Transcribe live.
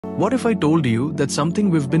What if I told you that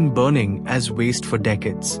something we've been burning as waste for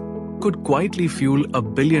decades could quietly fuel a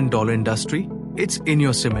billion-dollar industry? It's in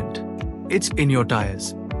your cement. It's in your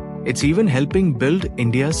tires. It's even helping build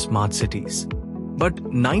India's smart cities. But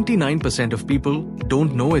 99% of people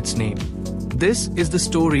don't know its name. This is the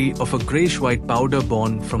story of a grayish-white powder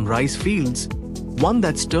born from rice fields, one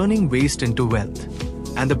that's turning waste into wealth.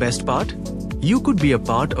 And the best part? You could be a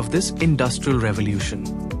part of this industrial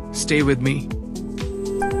revolution. Stay with me.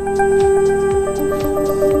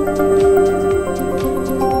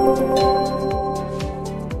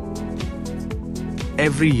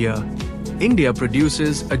 Every year, India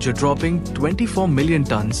produces a jaw-dropping 24 million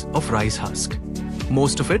tons of rice husk.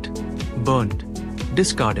 Most of it burned,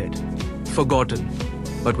 discarded, forgotten.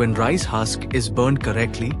 But when rice husk is burned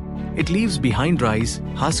correctly, it leaves behind rice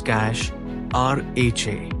husk ash,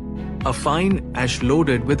 RHA, a fine ash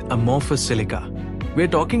loaded with amorphous silica. We're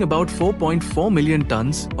talking about 4.4 million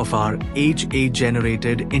tons of our HA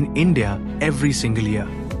generated in India every single year.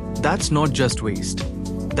 That's not just waste.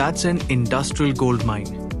 That's an industrial gold mine.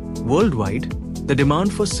 Worldwide, the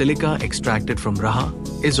demand for silica extracted from Raha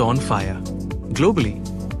is on fire. Globally,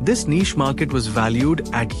 this niche market was valued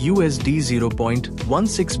at USD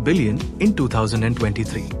 0.16 billion in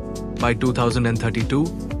 2023. By 2032,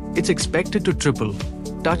 it's expected to triple,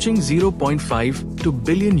 touching 0.52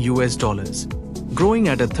 billion US dollars, growing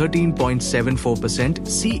at a 13.74%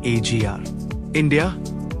 CAGR. India,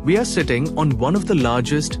 we are sitting on one of the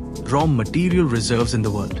largest raw material reserves in the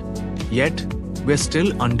world. Yet, we're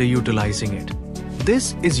still underutilizing it.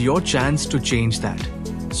 This is your chance to change that.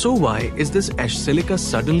 So why is this ash silica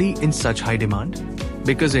suddenly in such high demand?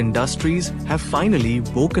 Because industries have finally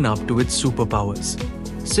woken up to its superpowers.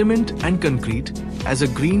 Cement and concrete as a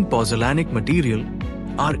green pozzolanic material,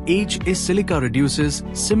 our HA silica reduces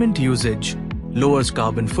cement usage, lowers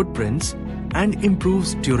carbon footprints, and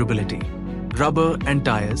improves durability. Rubber and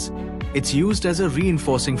tires, it's used as a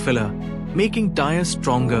reinforcing filler, making tires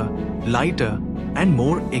stronger, lighter, and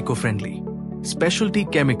more eco-friendly. Specialty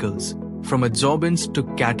chemicals, from adsorbents to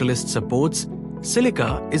catalyst supports,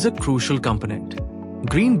 silica is a crucial component.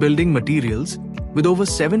 Green building materials, with over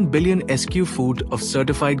 7 billion SQ feet of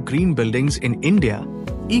certified green buildings in India,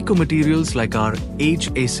 eco-materials like our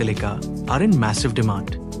HA silica are in massive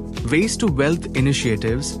demand. Waste to wealth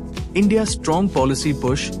initiatives, India's strong policy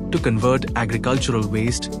push to convert agricultural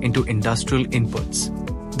waste into industrial inputs.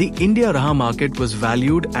 The India Raha market was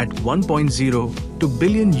valued at 1.02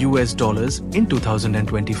 billion US dollars in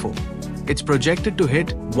 2024. It's projected to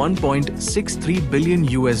hit 1.63 billion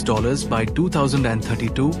US dollars by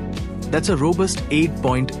 2032. That's a robust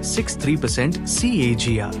 8.63%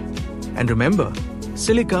 CAGR. And remember,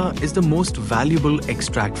 silica is the most valuable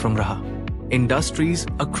extract from Raha. Industries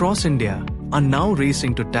across India are now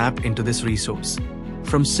racing to tap into this resource.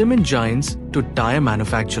 From cement giants to tire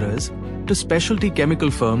manufacturers to specialty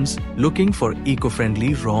chemical firms looking for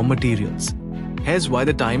eco-friendly raw materials. Here's why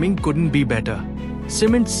the timing couldn't be better.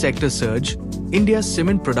 Cement sector surge, India's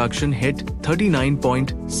cement production hit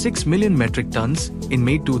 39.6 million metric tons in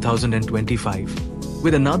May 2025,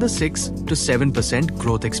 with another 6 to 7%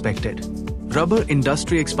 growth expected. Rubber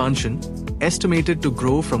industry expansion, estimated to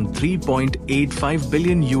grow from 3.85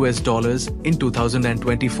 billion US dollars in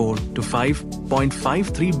 2024 to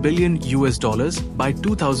 5.53 billion US dollars by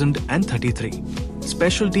 2033.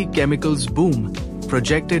 Specialty chemicals boom,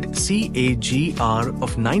 projected CAGR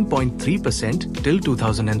of 9.3% till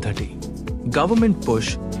 2030. Government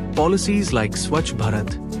push, policies like Swachh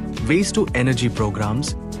Bharat, waste-to-energy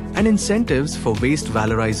programs, and incentives for waste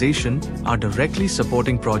valorization are directly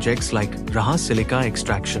supporting projects like Raha silica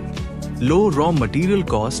extraction. Low raw material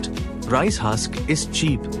cost, rice husk is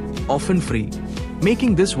cheap, often free,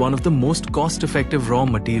 making this one of the most cost-effective raw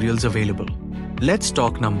materials available. Let's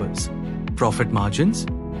talk numbers. Profit margins?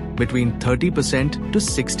 Between 30% to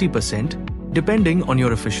 60%, depending on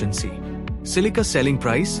your efficiency. Silica selling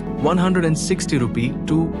price 160 rupee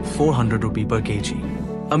to 400 rupee per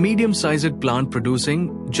kg. A medium-sized plant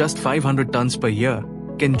producing just 500 tons per year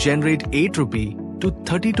can generate 8 rupee to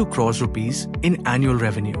 32 crores rupees in annual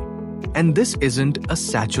revenue. And this isn't a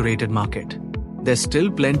saturated market. There's still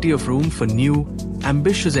plenty of room for new,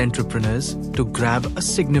 ambitious entrepreneurs to grab a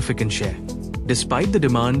significant share. Despite the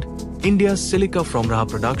demand, India's silica from Raha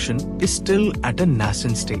production is still at a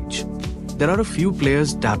nascent stage. There are a few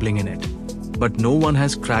players dabbling in it, but no one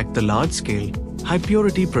has cracked the large-scale,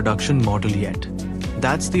 high-purity production model yet.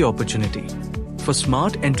 That's the opportunity for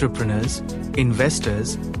smart entrepreneurs,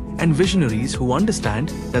 investors, and visionaries who understand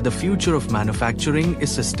that the future of manufacturing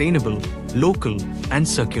is sustainable, local, and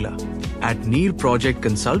circular. At Niir Project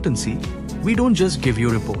Consultancy, we don't just give you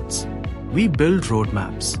reports. We build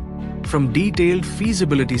roadmaps. From detailed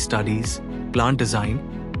feasibility studies, plant design,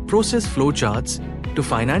 process flowcharts, to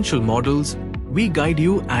financial models, we guide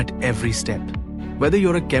you at every step. Whether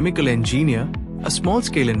you're a chemical engineer, a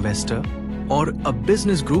small-scale investor, or a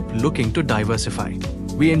business group looking to diversify,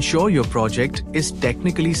 we ensure your project is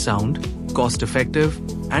technically sound, cost-effective,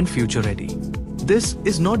 and future-ready. This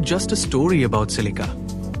is not just a story about silica.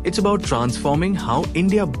 It's about transforming how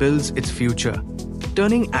India builds its future,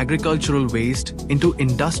 turning agricultural waste into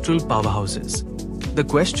industrial powerhouses. The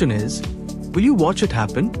question is, will you watch it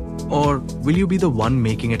happen, or will you be the one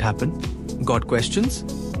making it happen? Got questions?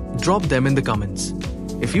 Drop them in the comments.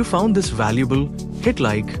 If you found this valuable, hit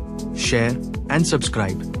like, share, and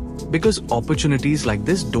subscribe, because opportunities like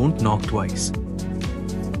this don't knock twice.